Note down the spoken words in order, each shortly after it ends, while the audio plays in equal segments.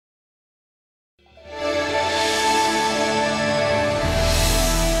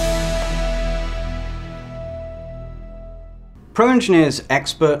ProEngineer's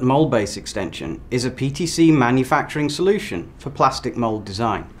Expert Moldbase extension is a PTC manufacturing solution for plastic mold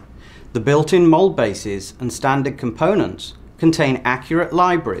design. The built-in mold bases and standard components contain accurate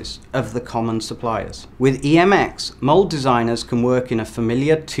libraries of the common suppliers. With EMX, mold designers can work in a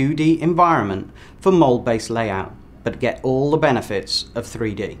familiar 2D environment for mold-based layout, but get all the benefits of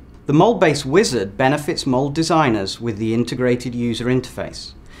 3D. The mold-based wizard benefits mold designers with the integrated user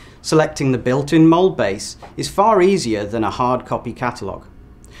interface. Selecting the built-in mold base is far easier than a hard copy catalogue.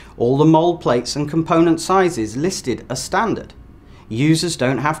 All the mold plates and component sizes listed are standard. Users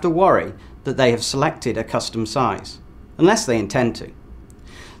don't have to worry that they have selected a custom size, unless they intend to.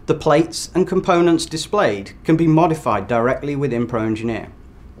 The plates and components displayed can be modified directly within ProEngineer.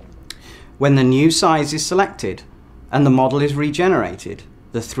 When the new size is selected and the model is regenerated,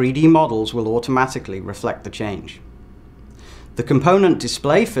 the 3D models will automatically reflect the change. The component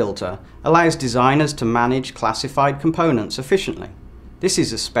display filter allows designers to manage classified components efficiently. This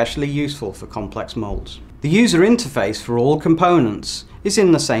is especially useful for complex molds. The user interface for all components is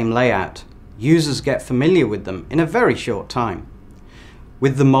in the same layout. Users get familiar with them in a very short time.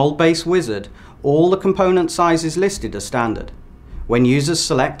 With the mold-based wizard, all the component sizes listed are standard. When users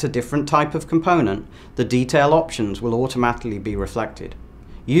select a different type of component, the detail options will automatically be reflected.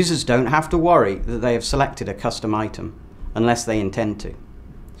 Users don't have to worry that they have selected a custom item, unless they intend to.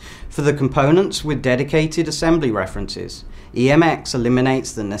 For the components with dedicated assembly references, EMX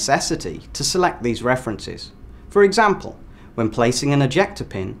eliminates the necessity to select these references. For example, when placing an ejector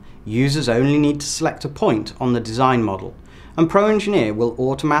pin, users only need to select a point on the design model, and ProEngineer will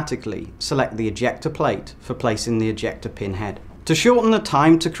automatically select the ejector plate for placing the ejector pin head. To shorten the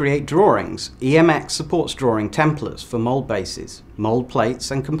time to create drawings, EMX supports drawing templates for mold bases, mold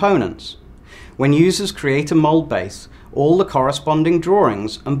plates and components. When users create a mold base, all the corresponding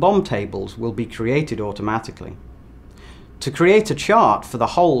drawings and BOM tables will be created automatically. To create a chart for the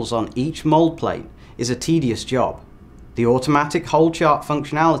holes on each mold plate is a tedious job. The automatic hole chart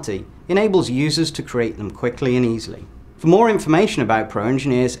functionality enables users to create them quickly and easily. For more information about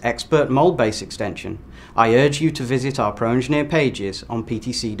ProEngineer's Expert Moldbase extension, I urge you to visit our ProEngineer pages on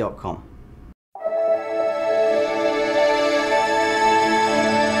ptc.com.